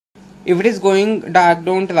If it is going dark,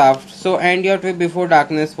 don't raft, so end your trip before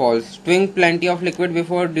darkness falls. Drink plenty of liquid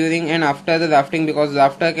before, during and after the rafting because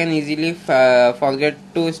rafter can easily forget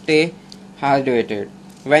to stay hydrated.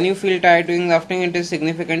 When you feel tired doing rafting, it is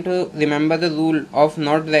significant to remember the rule of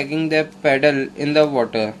not dragging the paddle in the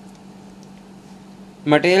water.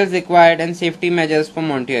 Materials required and safety measures for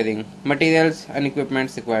mountaineering. Materials and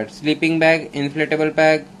equipment required. Sleeping bag, inflatable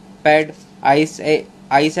pad,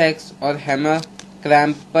 ice axe or hammer,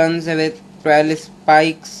 crampons with 12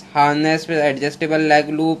 spikes, harness with adjustable leg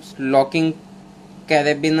loops, locking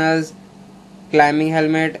carabiners, climbing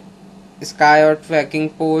helmet, ski or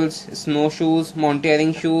trekking poles, snowshoes,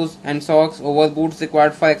 mountaineering shoes, and socks, overboots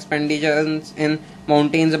required for expeditions in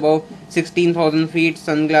mountains above 16,000 feet,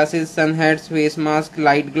 sunglasses, sun hats, face mask,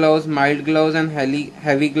 light gloves, mild gloves, and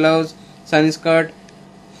heavy gloves, sun skirt,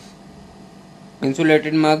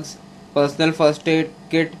 insulated mugs, personal first aid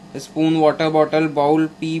kit, spoon, water bottle, bowl,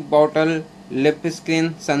 pee bottle, lip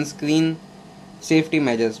screen, sunscreen. Safety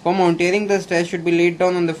measures. For mountaineering, the stress should be laid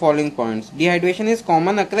down on the following points. Dehydration is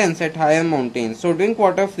common occurrence at higher mountains, so drink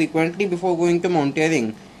water frequently before going to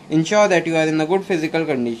mountaineering. Ensure that you are in a good physical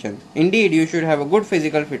condition. Indeed, you should have a good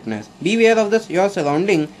physical fitness. Be aware of your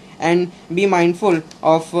surrounding and be mindful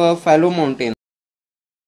of fellow mountaineers.